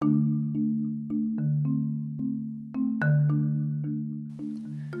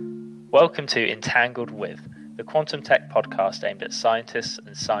Welcome to Entangled With, the quantum tech podcast aimed at scientists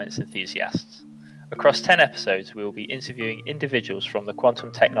and science enthusiasts. Across 10 episodes, we will be interviewing individuals from the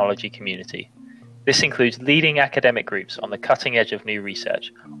quantum technology community. This includes leading academic groups on the cutting edge of new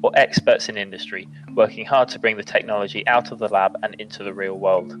research, or experts in industry working hard to bring the technology out of the lab and into the real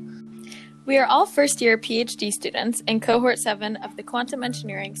world. We are all first-year PhD students in Cohort 7 of the Quantum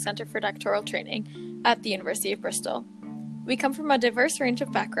Engineering Centre for Doctoral Training at the University of Bristol. We come from a diverse range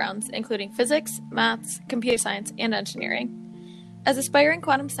of backgrounds, including physics, maths, computer science, and engineering. As aspiring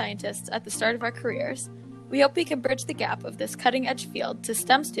quantum scientists at the start of our careers, we hope we can bridge the gap of this cutting-edge field to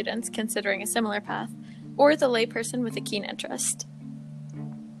STEM students considering a similar path, or the layperson with a keen interest.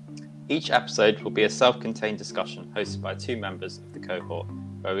 Each episode will be a self-contained discussion hosted by two members of the cohort,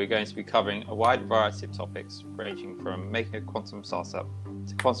 where we're going to be covering a wide variety of topics ranging from making a quantum startup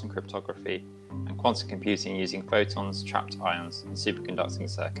to quantum cryptography and quantum computing using photons, trapped ions, and superconducting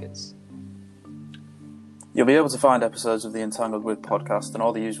circuits. You'll be able to find episodes of the Entangled With podcast on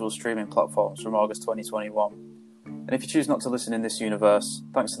all the usual streaming platforms from August 2021. And if you choose not to listen in this universe,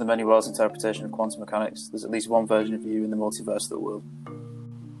 thanks to the many worlds interpretation of quantum mechanics, there's at least one version of you in the multiverse that will.